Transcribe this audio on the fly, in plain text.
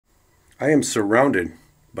I am surrounded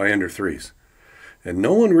by Ender 3's, and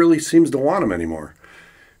no one really seems to want them anymore.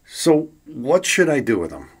 So what should I do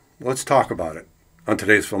with them? Let's talk about it on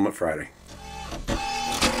today's Filament Friday.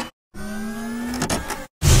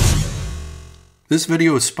 This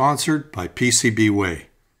video is sponsored by PCB.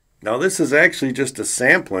 Now this is actually just a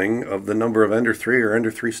sampling of the number of Ender 3 or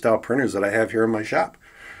Ender 3 style printers that I have here in my shop.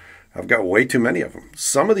 I've got way too many of them.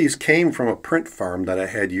 Some of these came from a print farm that I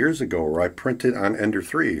had years ago where I printed on Ender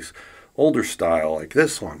 3's, older style like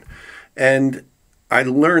this one. And I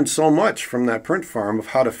learned so much from that print farm of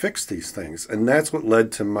how to fix these things. And that's what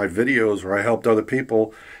led to my videos where I helped other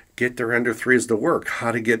people get their Ender 3's to work,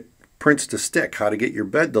 how to get prints to stick, how to get your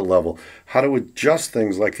bed to level, how to adjust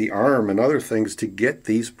things like the arm and other things to get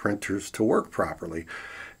these printers to work properly.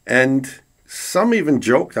 And some even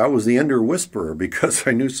joked I was the Ender Whisperer because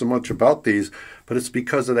I knew so much about these, but it's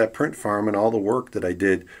because of that print farm and all the work that I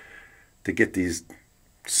did to get these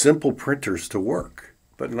simple printers to work.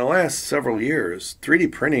 But in the last several years,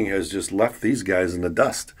 3D printing has just left these guys in the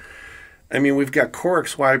dust. I mean, we've got Core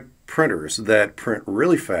XY printers that print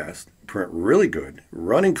really fast, print really good,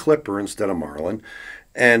 running Clipper instead of Marlin,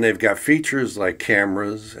 and they've got features like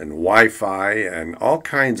cameras and Wi-Fi and all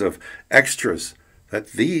kinds of extras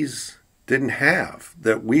that these didn't have,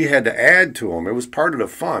 that we had to add to them. It was part of the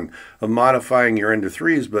fun of modifying your Ender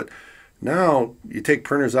 3's, but now you take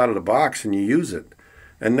printers out of the box and you use it.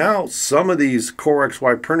 And now some of these Core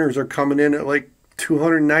XY printers are coming in at like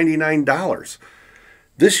 $299.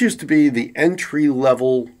 This used to be the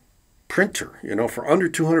entry-level printer. You know, for under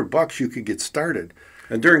 200 bucks you could get started.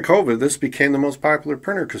 And during COVID, this became the most popular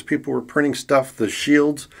printer because people were printing stuff, the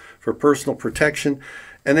shields for personal protection,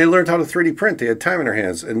 and they learned how to 3D print. They had time in their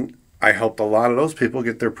hands, and I helped a lot of those people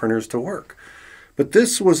get their printers to work. But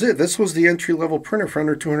this was it. This was the entry-level printer for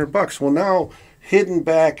under 200 bucks. Well, now hidden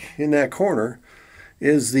back in that corner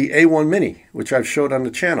is the A1 Mini, which I've showed on the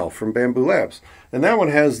channel from Bamboo Labs. And that one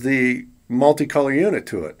has the multicolor unit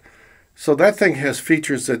to it. So that thing has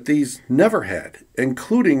features that these never had,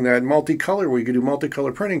 including that multicolor where you can do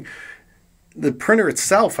multicolor printing. The printer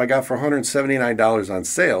itself I got for $179 on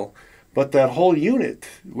sale, but that whole unit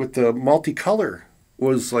with the multicolor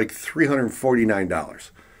was like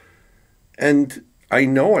 $349. And I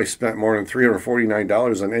know I spent more than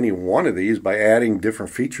 $349 on any one of these by adding different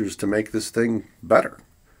features to make this thing better.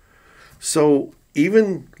 So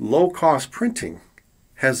even low-cost printing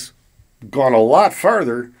has gone a lot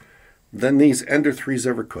farther than these Ender 3's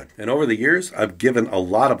ever could. And over the years, I've given a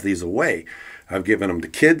lot of these away. I've given them to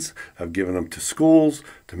kids, I've given them to schools,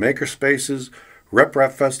 to maker spaces, rep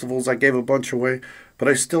festivals, I gave a bunch away, but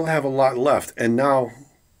I still have a lot left. And now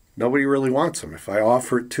nobody really wants them. If I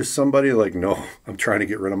offer it to somebody, like, no, I'm trying to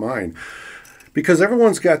get rid of mine. Because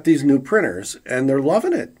everyone's got these new printers and they're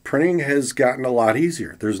loving it. Printing has gotten a lot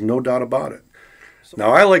easier. There's no doubt about it.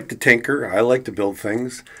 Now, I like to tinker, I like to build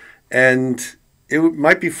things, and it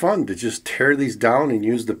might be fun to just tear these down and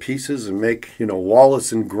use the pieces and make, you know,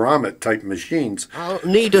 Wallace and Gromit type machines. I'll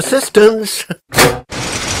need assistance.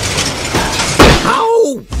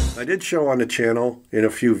 Ow! I did show on the channel in a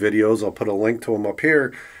few videos, I'll put a link to them up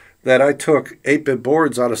here, that I took 8-bit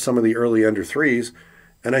boards out of some of the early Ender 3's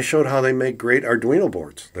and I showed how they make great Arduino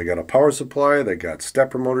boards. They got a power supply, they got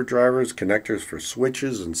stepper motor drivers, connectors for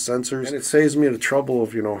switches and sensors, and it saves me the trouble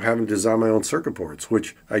of, you know, having to design my own circuit boards,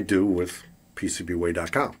 which I do with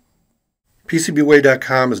PCBWay.com.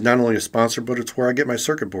 PCBWay.com is not only a sponsor, but it's where I get my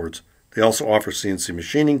circuit boards. They also offer CNC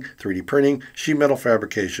machining, 3D printing, sheet metal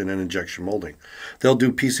fabrication, and injection molding. They'll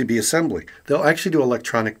do PCB assembly. They'll actually do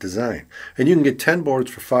electronic design. And you can get 10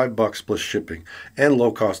 boards for $5 plus shipping and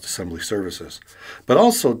low-cost assembly services. But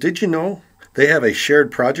also, did you know they have a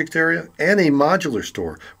shared project area and a modular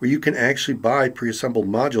store where you can actually buy pre-assembled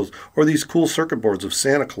modules or these cool circuit boards of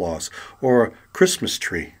Santa Claus or a Christmas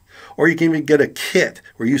tree. Or you can even get a kit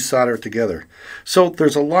where you solder it together. So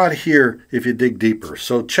there's a lot here if you dig deeper.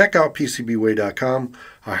 So check out PCBWay.com.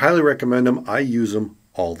 I highly recommend them. I use them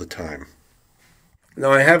all the time.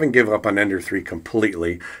 Now, I haven't given up on Ender 3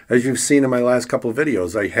 completely. As you've seen in my last couple of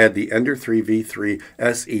videos, I had the Ender 3 V3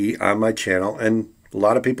 SE on my channel, and a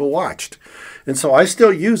lot of people watched. And so I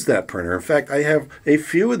still use that printer. In fact, I have a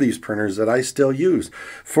few of these printers that I still use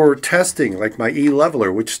for testing, like my E-Leveler,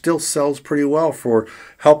 which still sells pretty well for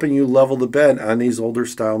helping you level the bed on these older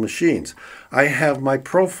style machines. I have my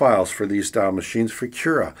profiles for these style machines for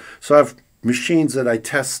Cura. So I have machines that I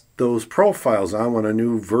test those profiles on when a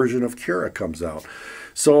new version of Cura comes out.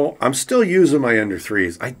 So I'm still using my Ender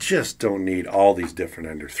 3's. I just don't need all these different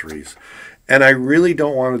Ender 3's. And I really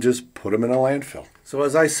don't want to just put them in a landfill. So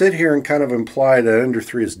as I sit here and kind of imply that Ender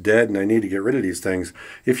 3 is dead and I need to get rid of these things,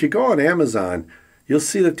 if you go on Amazon, you'll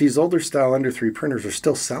see that these older style Ender 3 printers are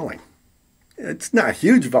still selling. It's not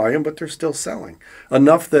huge volume, but they're still selling.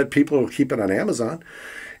 Enough that people will keep it on Amazon.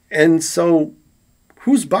 And so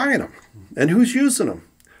who's buying them? And who's using them?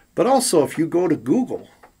 But also, if you go to Google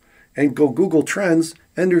and go Google Trends,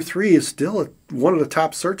 Ender 3 is still one of the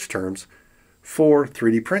top search terms for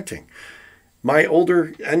 3D printing. My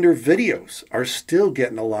older Ender videos are still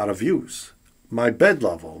getting a lot of views. My bed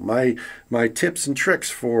level, my tips and tricks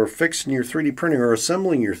for fixing your 3D printing or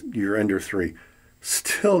assembling your Ender 3,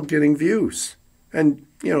 still getting views, and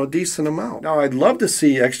a decent amount. Now, I'd love to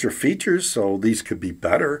see extra features so these could be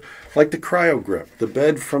better, like the cryo grip, the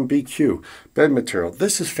bed from BQ, bed material.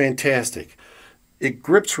 This is fantastic. It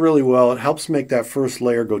grips really well. It helps make that first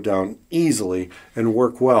layer go down easily and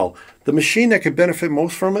work well. The machine that could benefit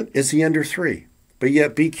most from it is the Ender 3, but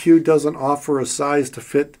yet BQ doesn't offer a size to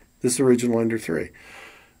fit this original Ender 3.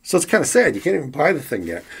 So it's kind of sad. You can't even buy the thing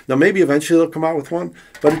yet. Now, maybe eventually they'll come out with one,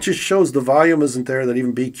 but it just shows the volume isn't there that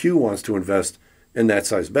even BQ wants to invest in that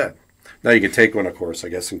size bed. Now, you can take one, of course, I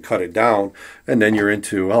guess, and cut it down, and then you're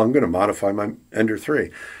into, well, I'm going to modify my Ender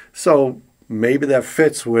 3. So maybe that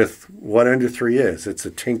fits with what Ender 3 is. It's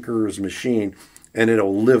a tinkerer's machine, and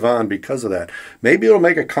it'll live on because of that. Maybe it'll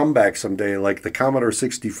make a comeback someday like the Commodore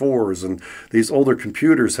 64s and these older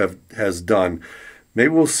computers has done. Maybe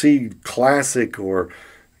we'll see classic or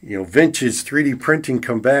vintage 3D printing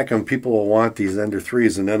come back, and people will want these Ender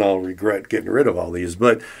 3s, and then I'll regret getting rid of all these.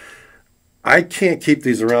 But I can't keep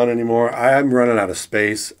these around anymore. I'm running out of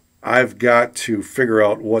space. I've got to figure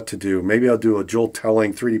out what to do. Maybe I'll do a Joel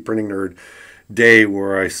Telling 3D Printing Nerd day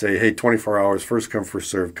where I say, hey, 24 hours, first come, first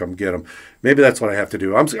serve, come get them. Maybe that's what I have to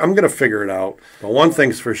do. I'm going to figure it out. But one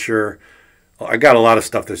thing's for sure, I got a lot of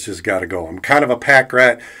stuff that's just got to go. I'm kind of a pack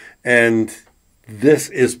rat, and this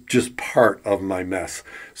is just part of my mess.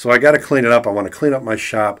 So I got to clean it up. I want to clean up my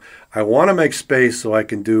shop. I want to make space so I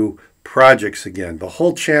can do projects again. The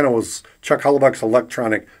whole channel was Chuck Hollebuck's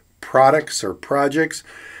Electronic Products or Projects.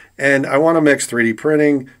 And I want to mix 3D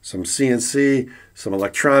printing, some CNC, some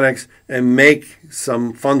electronics, and make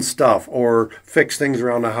some fun stuff or fix things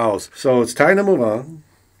around the house. So it's time to move on.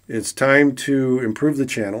 It's time to improve the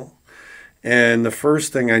channel. And the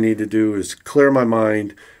first thing I need to do is clear my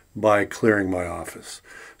mind by clearing my office.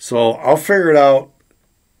 So I'll figure it out,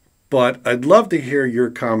 but I'd love to hear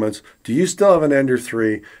your comments. Do you still have an Ender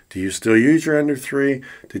 3? Do you still use your Ender 3?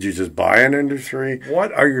 Did you just buy an Ender 3?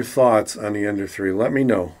 What are your thoughts on the Ender 3? Let me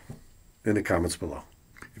know in the comments below.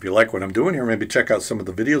 If you like what I'm doing here, maybe check out some of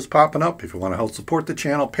the videos popping up. If you want to help support the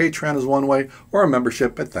channel, Patreon is one way, or a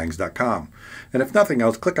membership at thangs.com. And if nothing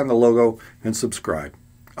else, click on the logo and subscribe.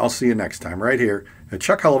 I'll see you next time right here at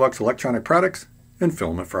Chuck Hollebuck's Electronic Products and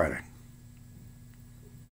Filament Friday.